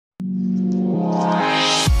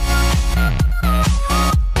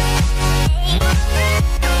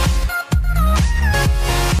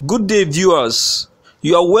Good day, viewers.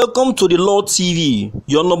 You are welcome to the Law TV,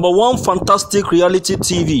 your #1 fantastic reality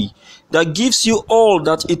TV that gives you all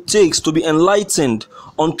that it takes to be enlightened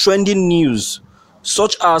on trending news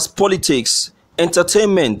such as politics,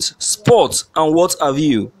 entertainment, sports, and what have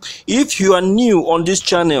you. If you are new on this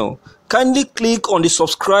channel, kindly click on the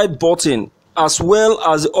subscribe button as well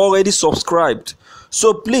as already subscribed.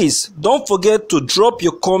 So please don't forget to drop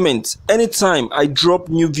your comments anytime I drop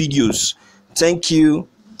new videos. Thank you.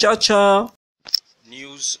 Ciao, ciao.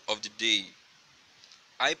 News of the day.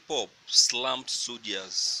 Ipob slammed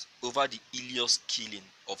soldiers over the heinous killing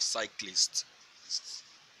of cyclists.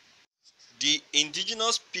 The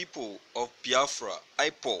indigenous people of Biafra,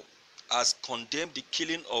 Ipob, has condemned the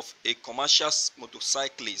killing of a commercial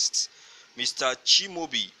motorcyclist, Mr.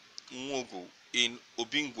 Chimaobi Nwogo, in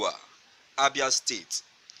Obingwa, Abia State.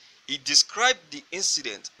 He described the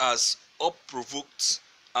incident as unprovoked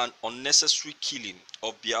and unnecessary killing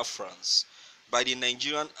of Biafrans by the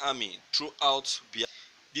Nigerian army throughout Biafra.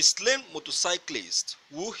 The slain motorcyclist,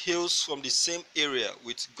 who hails from the same area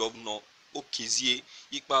with Governor Okezie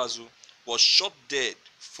Ikpeazu, was shot dead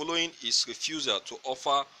following his refusal to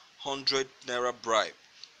offer 100 naira bribe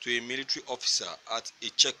to a military officer at a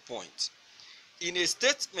checkpoint. In a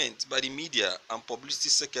statement by the media and publicity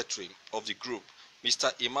secretary of the group,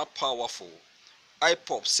 Mr. Emma Powerful,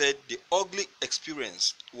 Ipob said the ugly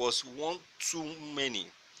experience was one too many.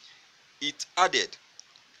 It added,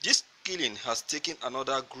 "This killing has taken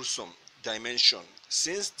another gruesome dimension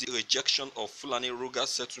since the rejection of Fulani Ruga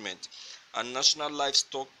Settlement and National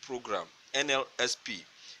Livestock Program (NLSP)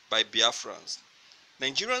 by Biafrans.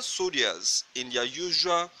 Nigerian soldiers, in their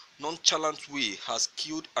usual nonchalant way, has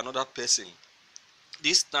killed another person.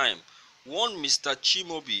 This time, one Mr.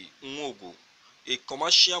 Chimaobi Nwogo, a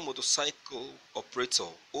commercial motorcycle operator,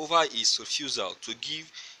 over his refusal to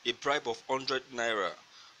give a bribe of 100 naira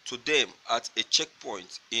to them at a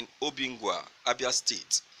checkpoint in Obingwa, Abia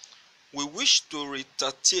State. We wish to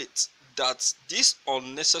reiterate that this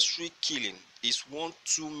unnecessary killing is one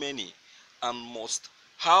too many and must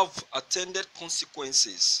have attendant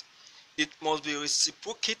consequences. It must be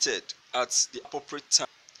reciprocated at the appropriate time.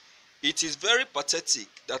 It is very pathetic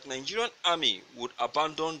that Nigerian army would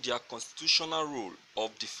abandon their constitutional role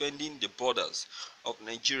of defending the borders of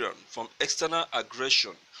Nigeria from external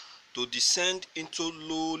aggression to descend into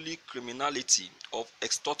lowly criminality of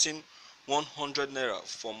extorting 100 naira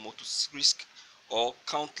from motorcyclists or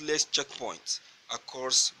countless checkpoints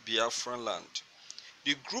across Biafran land."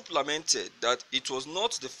 The group lamented that it was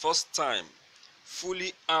not the first time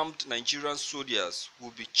fully armed Nigerian soldiers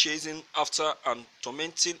will be chasing after and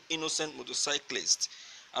tormenting innocent motorcyclists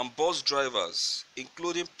and bus drivers,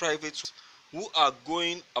 including private, who are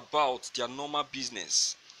going about their normal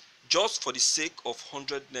business just for the sake of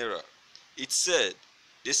 100 naira. It said,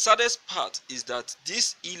 "The saddest part is that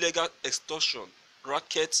this illegal extortion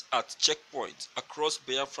racket at checkpoints across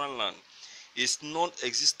Biafran land is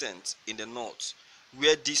non-existent in the north,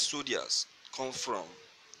 where these soldiers come from."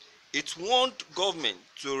 It warned government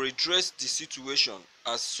to redress the situation,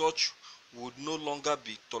 as such would no longer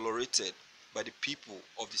be tolerated by the people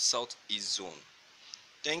of the Southeast Zone.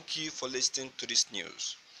 Thank you for listening to this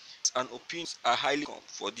news. And opinions are highly welcome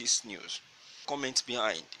for this news. Comment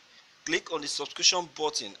behind. Click on the subscription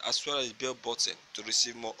button as well as the bell button to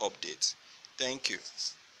receive more updates. Thank you.